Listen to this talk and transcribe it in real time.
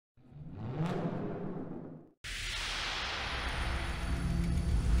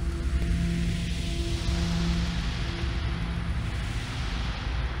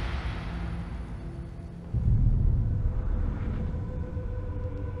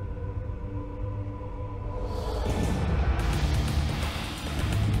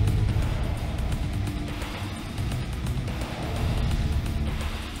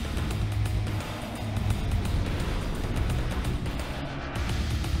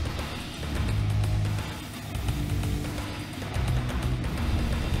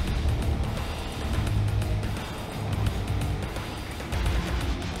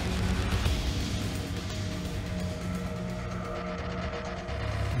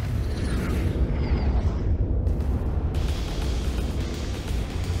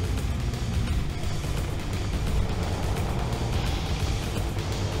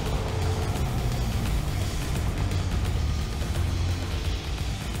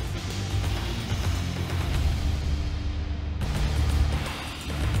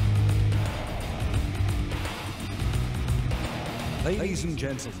Ladies and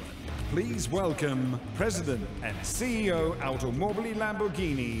gentlemen, please welcome President and CEO Automobili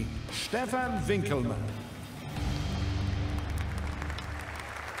Lamborghini, Stefan Winkelmann.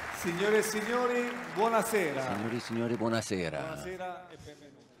 Signore e signori, buonasera. Signori e signori, buonasera. Buonasera e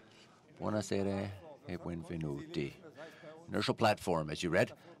benvenuti. Buonasera e benvenuti. Inertial platform, as you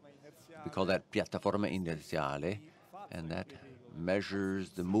read, we call that piattaforma inerziale, and that measures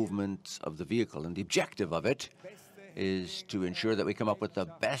the movements of the vehicle. And the objective of it is to ensure that we come up with the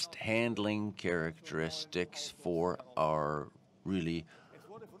best handling characteristics for our really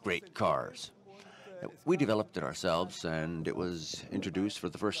great cars. We developed it ourselves, and it was introduced for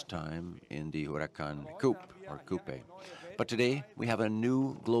the first time in the Huracan Coupe, or Coupé. But today, we have a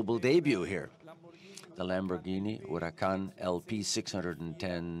new global debut here, the Lamborghini Huracan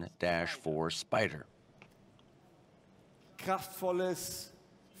LP610-4 Spyder. Kraftvolles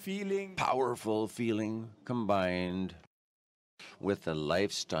feeling. Powerful feeling combined with a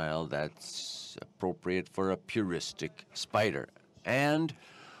lifestyle that's appropriate for a puristic Spyder. And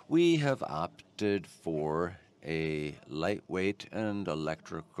we have opted for a lightweight and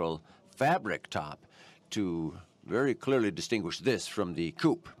electrical fabric top to very clearly distinguish this from the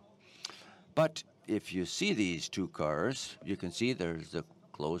coupe. But if you see these two cars, you can see there's the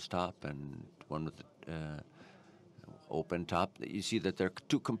closed top and one with the open top. You see that they're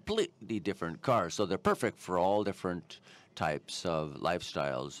two completely different cars, so they're perfect for all different types of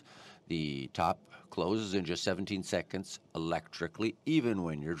lifestyles. The top closes in just 17 seconds electrically, even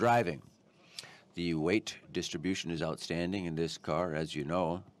when you're driving. The weight distribution is outstanding in this car, as you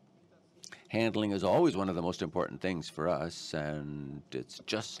know. Handling is always one of the most important things for us, and it's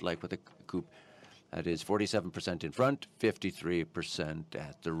just like with a coupe. That is 47% in front, 53%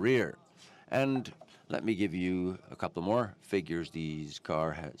 at the rear. And let me give you a couple more figures. These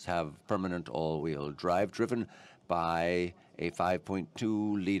cars have permanent all-wheel drive driven by a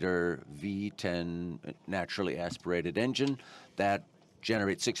 5.2-liter V10 naturally aspirated engine that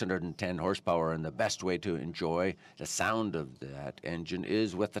generates 610 horsepower, and the best way to enjoy the sound of that engine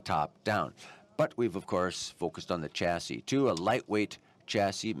is with the top down. But we've, of course, focused on the chassis, too, a lightweight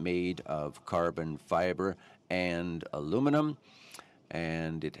chassis made of carbon fiber and aluminum,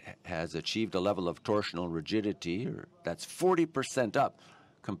 and it has achieved a level of torsional rigidity that's 40% up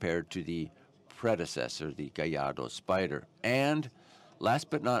compared to the predecessor, the Gallardo Spyder. And last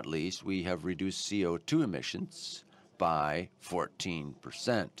but not least, we have reduced CO2 emissions by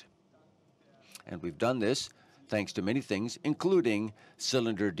 14%. And we've done this thanks to many things, including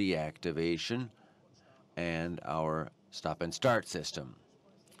cylinder deactivation and our stop and start system.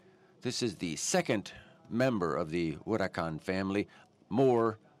 This is the second member of the Huracan family.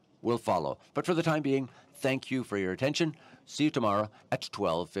 More will follow. But for the time being, thank you for your attention. See you tomorrow at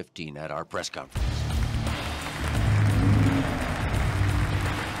 12:15 at our press conference.